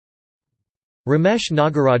Ramesh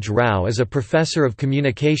Nagaraj Rao is a professor of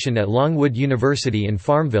communication at Longwood University in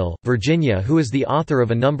Farmville, Virginia who is the author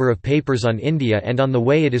of a number of papers on India and on the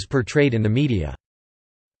way it is portrayed in the media.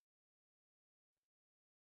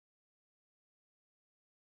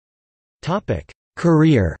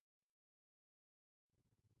 Career.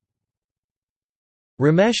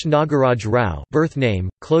 Ramesh Nagaraj Rao, birth name,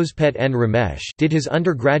 Clospet N. Ramesh, did his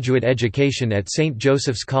undergraduate education at St.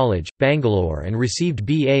 Joseph's College, Bangalore and received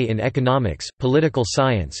BA in Economics, Political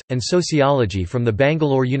Science, and Sociology from the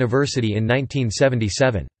Bangalore University in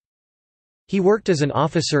 1977. He worked as an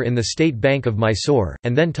officer in the State Bank of Mysore,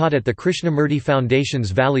 and then taught at the Krishnamurti Foundation's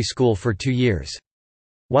Valley School for 2 years.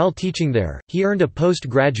 While teaching there, he earned a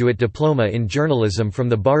postgraduate diploma in journalism from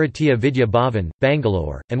the Bharatiya Vidya Bhavan,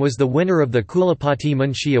 Bangalore, and was the winner of the Kulapati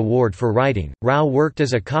Munshi Award for writing. Rao worked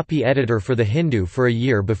as a copy editor for The Hindu for a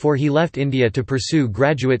year before he left India to pursue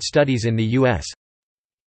graduate studies in the U.S.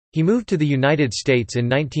 He moved to the United States in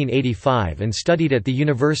 1985 and studied at the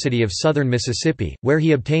University of Southern Mississippi, where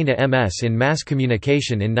he obtained a MS in Mass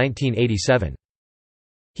Communication in 1987.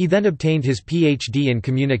 He then obtained his Ph.D. in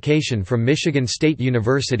Communication from Michigan State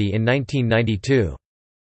University in 1992.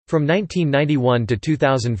 From 1991 to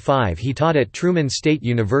 2005 he taught at Truman State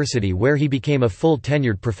University where he became a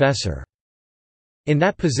full-tenured professor. In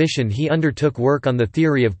that position he undertook work on the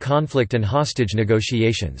theory of conflict and hostage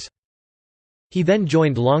negotiations. He then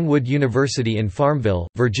joined Longwood University in Farmville,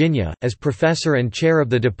 Virginia, as professor and chair of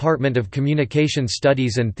the Department of Communication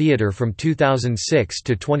Studies and Theater from 2006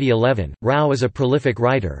 to 2011. Rao is a prolific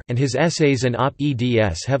writer, and his essays and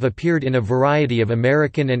op-eds have appeared in a variety of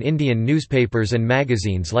American and Indian newspapers and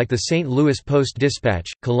magazines like the St. Louis Post-Dispatch,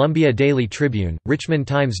 Columbia Daily Tribune, Richmond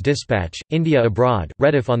Times-Dispatch, India Abroad,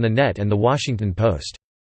 Rediff on the Net and The Washington Post.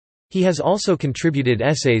 He has also contributed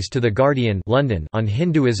essays to The Guardian London on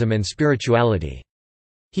Hinduism and spirituality.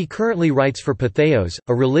 He currently writes for Patheos,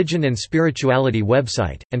 a religion and spirituality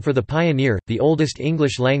website, and for The Pioneer, the oldest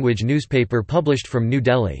English-language newspaper published from New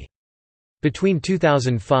Delhi. Between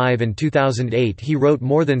 2005 and 2008 he wrote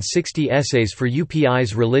more than 60 essays for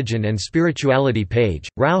UPI's Religion and Spirituality page.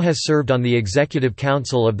 Rao has served on the Executive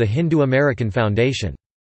Council of the Hindu American Foundation.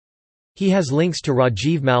 He has links to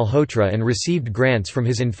Rajiv Malhotra and received grants from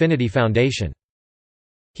his Infinity Foundation.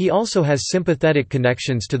 He also has sympathetic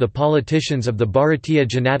connections to the politicians of the Bharatiya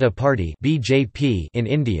Janata Party (BJP) in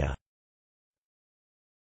India.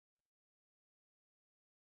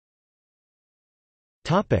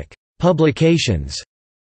 Topic: Publications.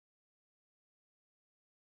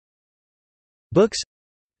 Books.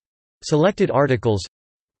 Selected articles.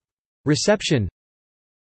 Reception.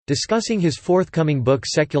 Discussing his forthcoming book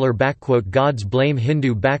Secular Gods Blame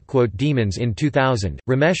Hindu Demons in 2000,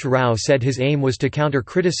 Ramesh Rao said his aim was to counter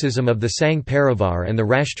criticism of the Sangh Parivar and the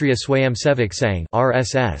Rashtriya Swayamsevak Sangh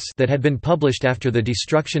 (RSS) that had been published after the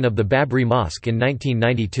destruction of the Babri Mosque in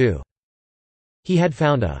 1992. He had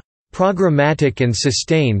found a programmatic and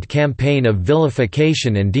sustained campaign of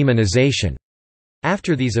vilification and demonization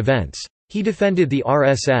after these events. He defended the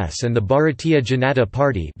RSS and the Bharatiya Janata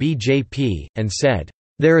Party (BJP) and said,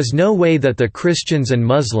 "There is no way that the Christians and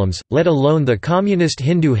Muslims, let alone the communist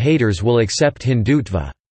Hindu haters, will accept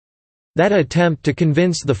Hindutva. That attempt to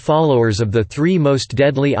convince the followers of the three most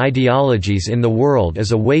deadly ideologies in the world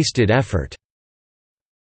is a wasted effort."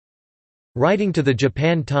 Writing to the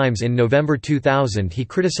Japan Times in November 2000 he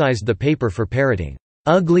criticized the paper for parroting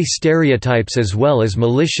ugly stereotypes as well as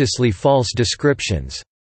maliciously false descriptions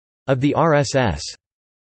of the RSS.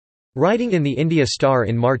 Writing in the India Star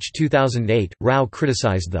in March 2008, Rao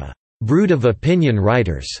criticized the brood of opinion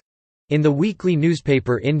writers in the weekly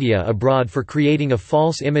newspaper India Abroad for creating a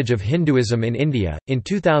false image of Hinduism in India. In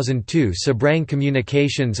 2002, Sabrang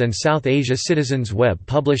Communications and South Asia Citizens Web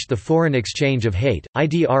published The Foreign Exchange of Hate,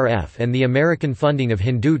 IDRF, and the American Funding of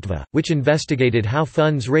Hindutva, which investigated how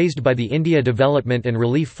funds raised by the India Development and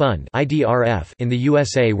Relief Fund (IDRF) in the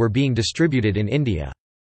USA were being distributed in India.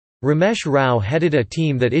 Ramesh Rao headed a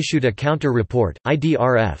team that issued a counter-report,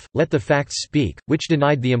 IDRF, Let the Facts Speak, which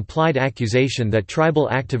denied the implied accusation that tribal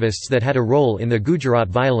activists that had a role in the Gujarat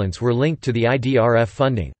violence were linked to the IDRF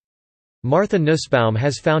funding. Martha Nussbaum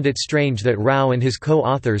has found it strange that Rao and his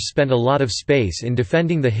co-authors spent a lot of space in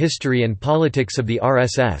defending the history and politics of the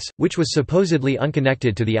RSS, which was supposedly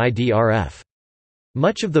unconnected to the IDRF.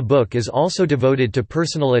 Much of the book is also devoted to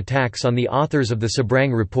personal attacks on the authors of the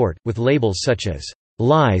Sabrang report, with labels such as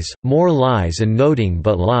lies, more lies and noting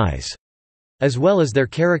but lies, as well as their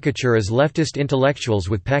caricature as leftist intellectuals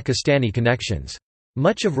with Pakistani connections.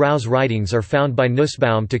 Much of Rao's writings are found by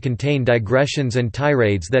Nussbaum to contain digressions and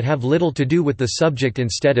tirades that have little to do with the subject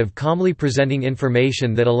instead of calmly presenting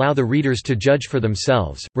information that allow the readers to judge for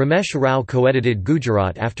themselves. Ramesh Rao co-edited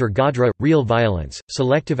Gujarat After Godhra, Real Violence,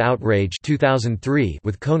 Selective Outrage 2003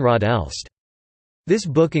 with Conrad Elst. This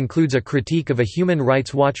book includes a critique of a Human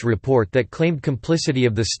Rights Watch report that claimed complicity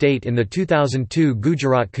of the state in the 2002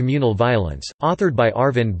 Gujarat communal violence, authored by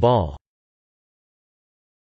Arvind Bal.